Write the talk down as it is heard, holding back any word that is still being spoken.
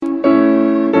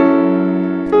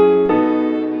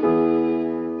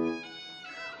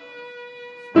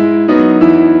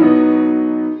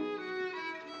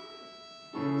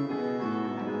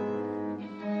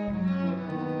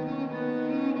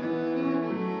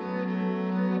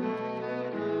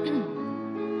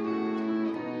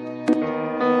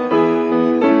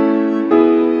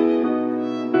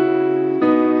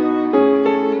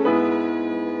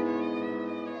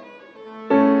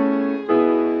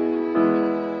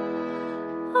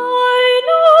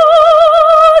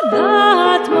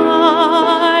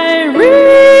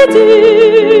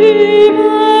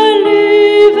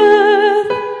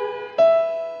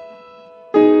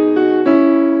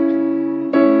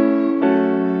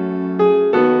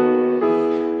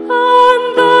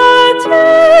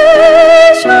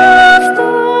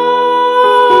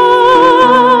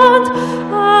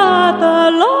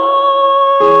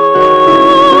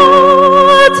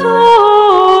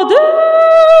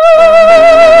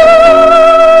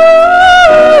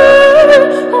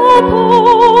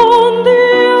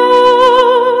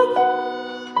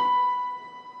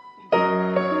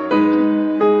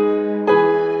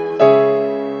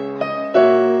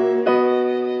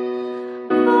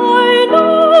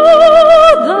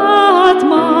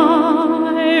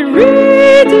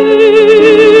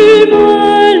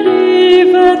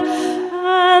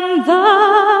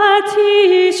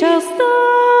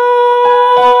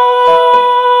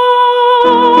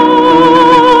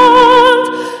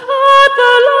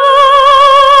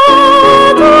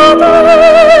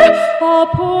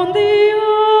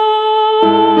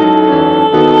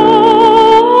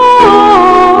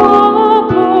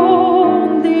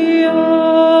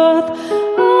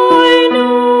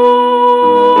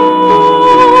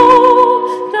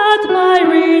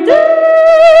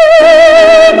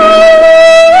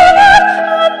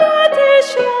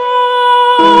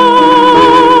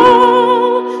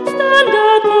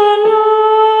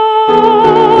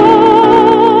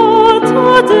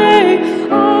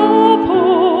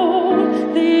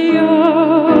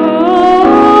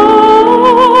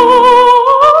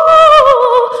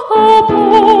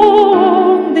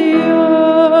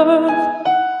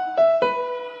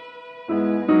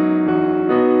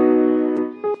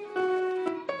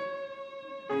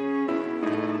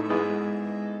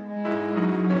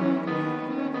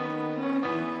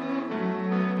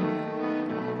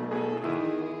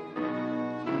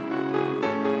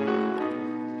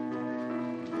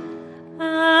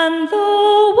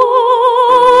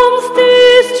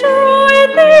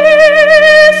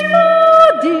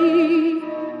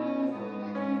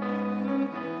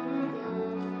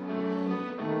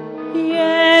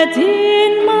Yet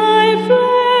in my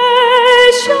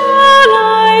flesh shall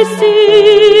I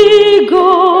see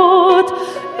God.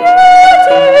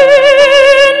 Yet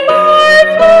in my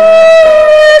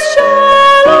flesh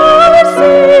shall I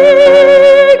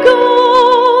see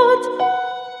God.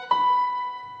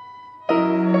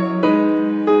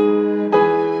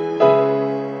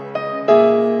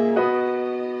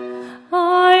 I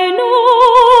know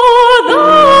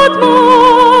that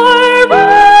my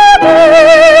Redeemer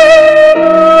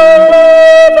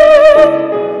liveth,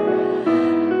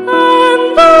 and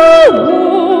the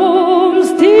worms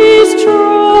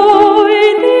destroy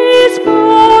this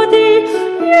body,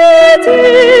 yet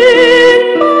in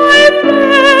my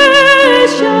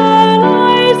flesh shall I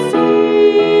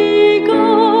see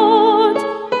God.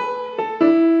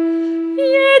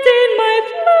 Yet in my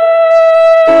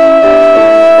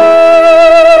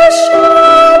flesh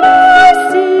shall I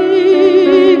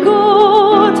see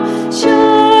God.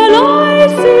 Shall I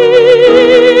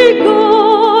see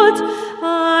God?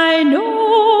 I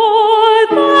know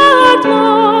that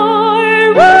my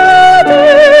Redeemer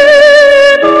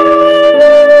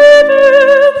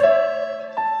liveth.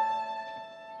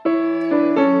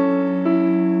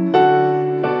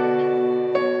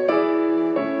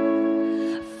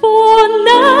 For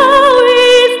now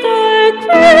is the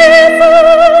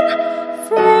risen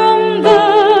from the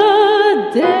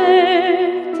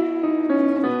dead,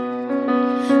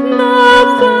 the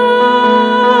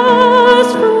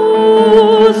first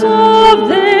fruits of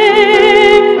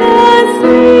them that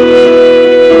sleep.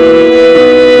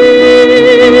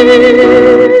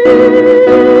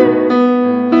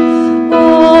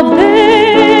 Of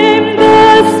them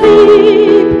that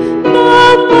sleep, the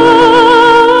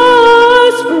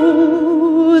first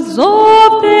fruits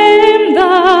of them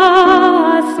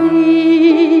that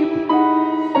sleep.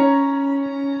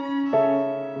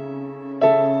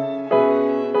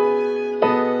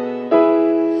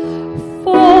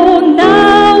 For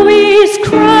now is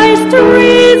Christ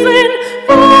risen